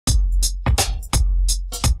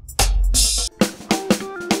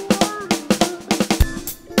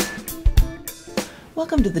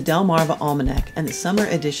Welcome to the Delmarva Almanac and the summer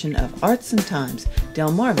edition of Arts and Times,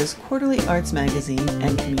 Delmarva's quarterly arts magazine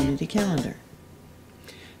and community calendar.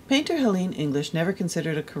 Painter Helene English never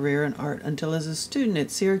considered a career in art until as a student at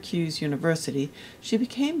Syracuse University, she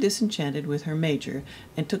became disenchanted with her major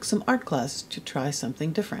and took some art classes to try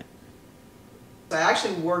something different. I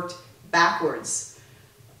actually worked backwards.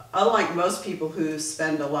 Unlike most people who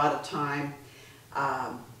spend a lot of time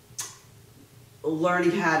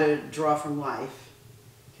learning how to draw from life,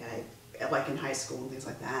 okay, like in high school and things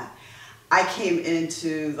like that, I came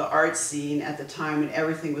into the art scene at the time when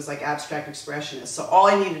everything was like abstract expressionist. So all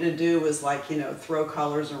I needed to do was like, throw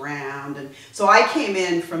colors around. And so I came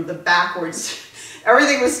in from the backwards.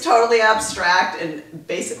 Everything was totally abstract, and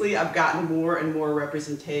basically I've gotten more and more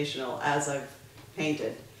representational as I've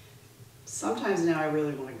painted. Sometimes now I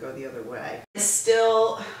really want to go the other way. It's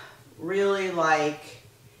still really like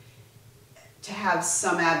to have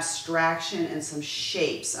some abstraction and some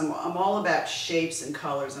shapes. I'm all about shapes and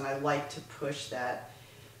colors, and I like to push that,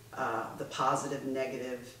 the positive,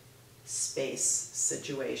 negative space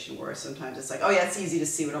situation where sometimes it's like, oh yeah, it's easy to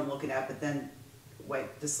see what I'm looking at, but then,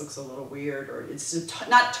 wait, this looks a little weird, or it's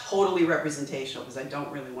not totally representational because I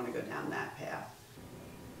don't really want to go down that path.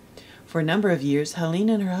 For a number of years, Helene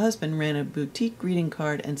and her husband ran a boutique greeting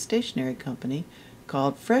card and stationery company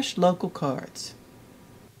called Fresh Local Cards.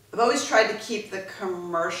 I've always tried to keep the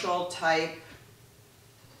commercial type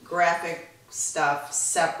graphic stuff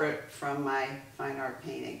separate from my fine art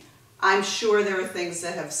painting. I'm sure there are things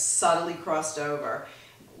that have subtly crossed over.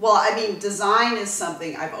 Well, I mean, design is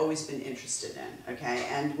something I've always been interested in, okay?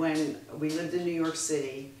 And when we lived in New York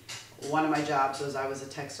City, one of my jobs was I was a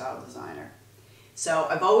textile designer. So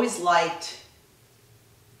I've always liked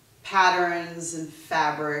patterns and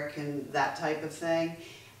fabric and that type of thing.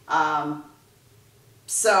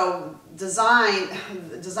 So design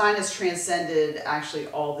has transcended actually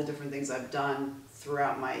all the different things I've done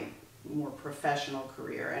throughout my more professional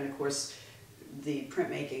career. And of course, the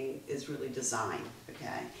printmaking is really design,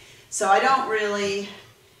 okay? So I don't really,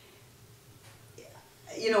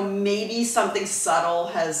 maybe something subtle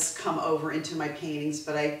has come over into my paintings,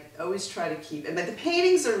 but I always try to keep it. But the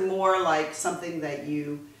paintings are more like something that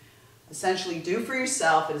you essentially do for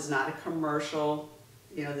yourself. It is not a commercial.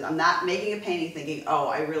 I'm not making a painting thinking, oh,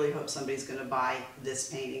 I really hope somebody's going to buy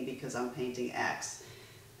this painting because I'm painting X.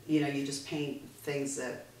 You just paint things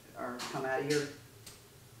that come out of your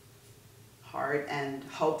heart and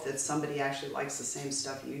hope that somebody actually likes the same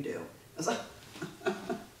stuff you do.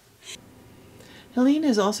 Helene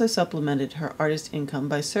has also supplemented her artist income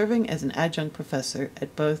by serving as an adjunct professor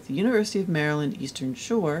at both the University of Maryland Eastern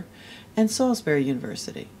Shore and Salisbury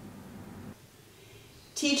University.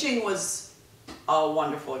 Teaching was a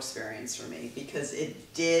wonderful experience for me because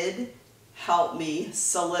it did help me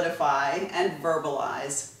solidify and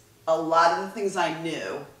verbalize a lot of the things I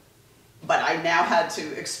knew, but I now had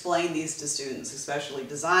to explain these to students, especially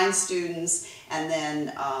design students, and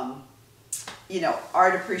then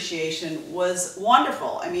art appreciation was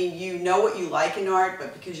wonderful. I mean, you know what you like in art,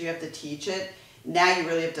 but because you have to teach it, now you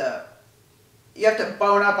really have to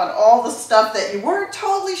bone up on all the stuff that you weren't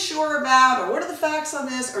totally sure about, or what are the facts on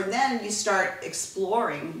this, or then you start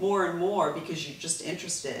exploring more and more because you're just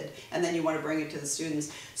interested, and then you want to bring it to the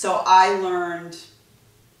students. So I learned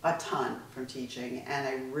a ton from teaching, and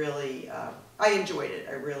I really, I enjoyed it.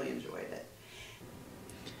 I really enjoyed it.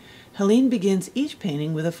 Helene begins each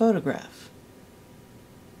painting with a photograph.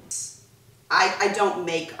 I don't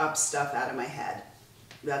make up stuff out of my head.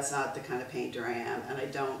 That's not the kind of painter I am, and I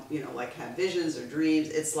don't, like have visions or dreams.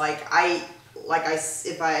 It's like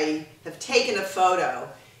if I have taken a photo,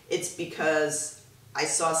 it's because I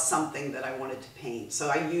saw something that I wanted to paint, so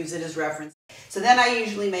I use it as reference. So then I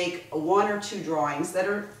usually make one or two drawings that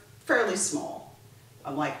are fairly small.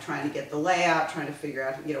 I'm like trying to get the layout, trying to figure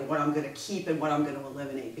out, what I'm going to keep and what I'm going to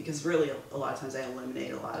eliminate, because really a lot of times I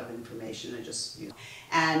eliminate a lot of information. I just,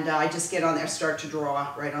 and I just get on there, start to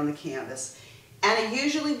draw right on the canvas. And I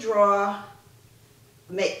usually I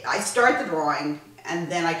start the drawing,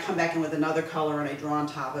 and then I come back in with another color and I draw on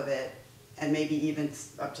top of it, and maybe even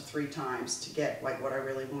up to 3 times to get like what I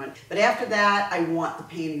really want. But after that, I want the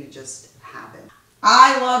painting to just happen.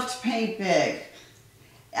 I love to paint big.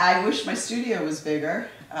 I wish my studio was bigger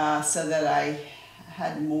so that I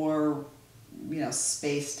had more,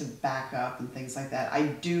 space to back up and things like that. I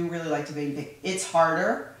do really like to paint big. It's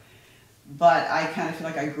harder, but I kind of feel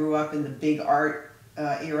like I grew up in the big art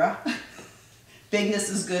era. Bigness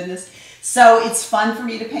is goodness. So it's fun for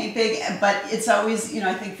me to paint big, but it's always,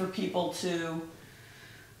 I think for people to,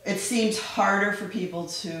 it seems harder for people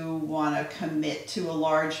to want to commit to a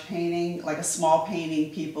large painting. Like a small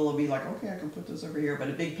painting, people will be like, okay, I can put this over here, but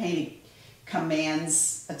a big painting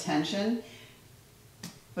commands attention.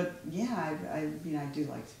 But yeah, I mean, I do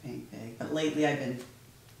like to paint big, but lately I've been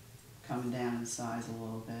coming down in size a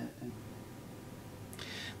little bit.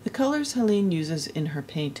 The colors Helene uses in her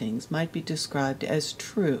paintings might be described as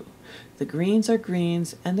true. The greens are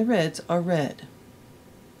greens and the reds are red.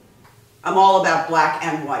 I'm all about black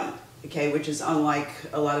and white, okay, which is unlike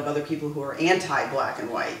a lot of other people who are anti-black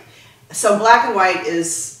and white. So black and white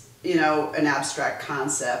is, you know, an abstract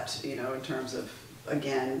concept, you know, in terms of,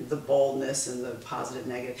 again, the boldness and the positive,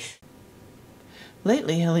 negative.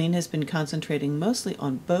 Lately, Helene has been concentrating mostly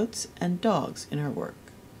on boats and dogs in her work.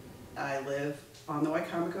 I live on the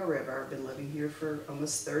Wycomico River. I've been living here for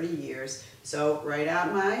almost 30 years. So right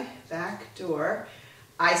out my back door,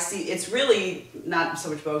 I see, it's really not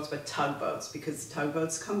so much boats, but tugboats, because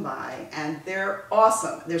tugboats come by and they're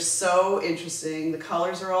awesome. They're so interesting. The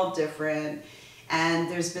colors are all different.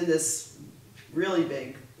 And there's been this really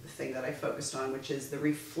big thing that I focused on, which is the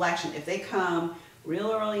reflection. If they come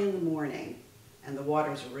real early in the morning and the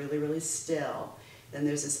water's really, really still, then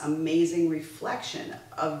there's this amazing reflection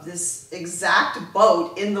of this exact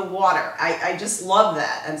boat in the water. I just love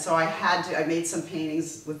that. And so I made some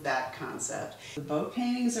paintings with that concept. The boat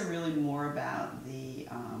paintings are really more about the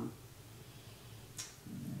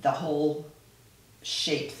whole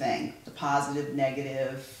shape thing, the positive,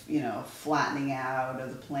 negative, you know, flattening out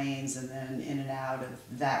of the planes and then in and out of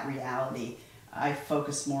that reality. I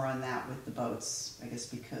focus more on that with the boats, I guess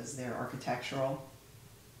because they're architectural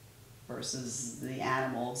versus the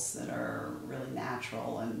animals that are really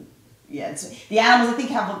natural. And yeah, the animals I think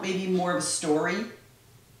have maybe more of a story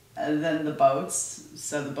than the boats.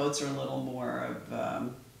 So the boats are a little more of,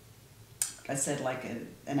 like I said, like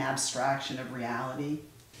an abstraction of reality.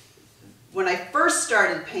 When I first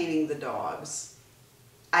started painting the dogs,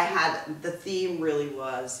 the theme really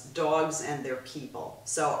was dogs and their people.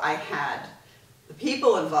 So I had the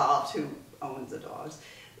people involved who owned the dogs,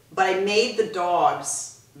 but I made the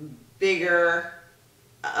dogs bigger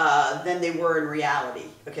than they were in reality.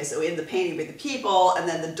 Okay, so in the painting, with the people, and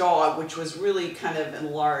then the dog, which was really kind of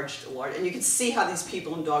enlarged, and you could see how these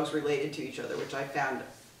people and dogs related to each other, which I found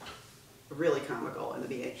really comical in the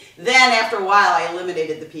beginning. Then after a while, I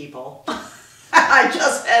eliminated the people. Now I'm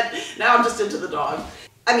just into the dog.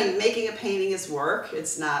 I mean, making a painting is work.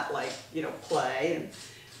 It's not like, you know, play,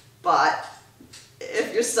 but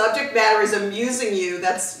if your subject matter is amusing you,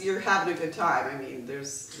 you're having a good time. I mean,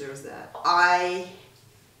 there's that. I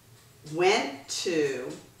went to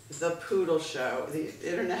the Poodle show, the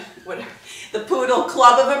internet, whatever, the Poodle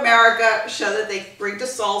Club of America show that they bring to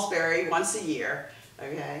Salisbury once a year,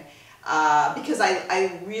 okay? Because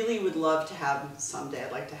I really would love to have, someday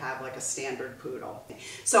I'd like to have like a standard poodle.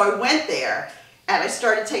 So I went there and I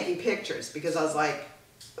started taking pictures because I was like,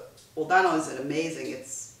 well, not only is it amazing,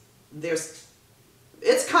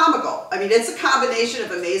 it's comical. I mean, it's a combination of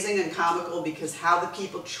amazing and comical because how the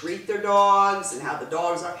people treat their dogs and how the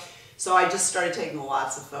dogs are. So I just started taking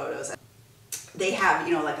lots of photos. They have,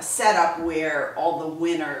 you know, like a setup where all the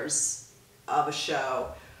winners of a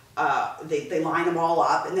show, they line them all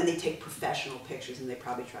up and then they take professional pictures and they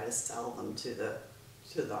probably try to sell them to the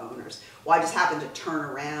owners. Well, I just happened to turn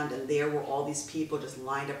around and there were all these people just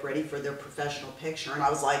lined up ready for their professional picture, and I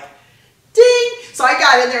was like, ding! So I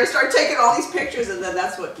got in there and started taking all these pictures, and then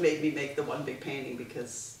that's what made me make the one big painting,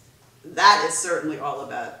 because that is certainly all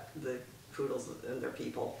about the poodles and their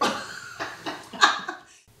people.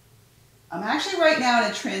 I'm actually right now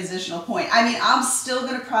at a transitional point. I mean, I'm still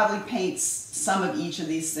going to probably paint some of each of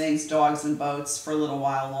these things, dogs and boats, for a little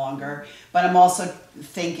while longer, but I'm also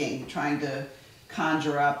thinking, trying to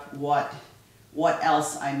conjure up what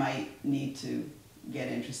else I might need to get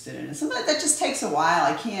interested in. And sometimes that just takes a while.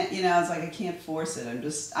 I can't, you know, it's like I can't force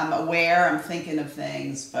it. I'm aware, I'm thinking of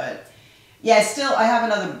things, but yeah, I have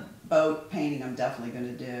another boat painting I'm definitely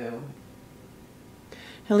going to do.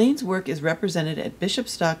 Helene's work is represented at Bishop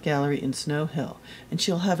Stock Gallery in Snow Hill, and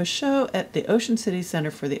she'll have a show at the Ocean City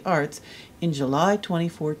Center for the Arts in July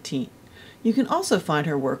 2014. You can also find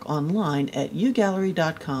her work online at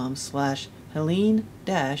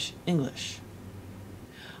ugallery.com/Helene-English.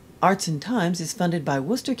 Arts and Times is funded by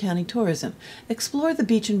Worcester County Tourism. Explore the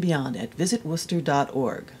beach and beyond at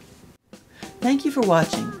visitworcester.org. Thank you for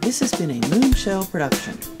watching. This has been a Moonshell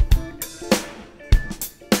production.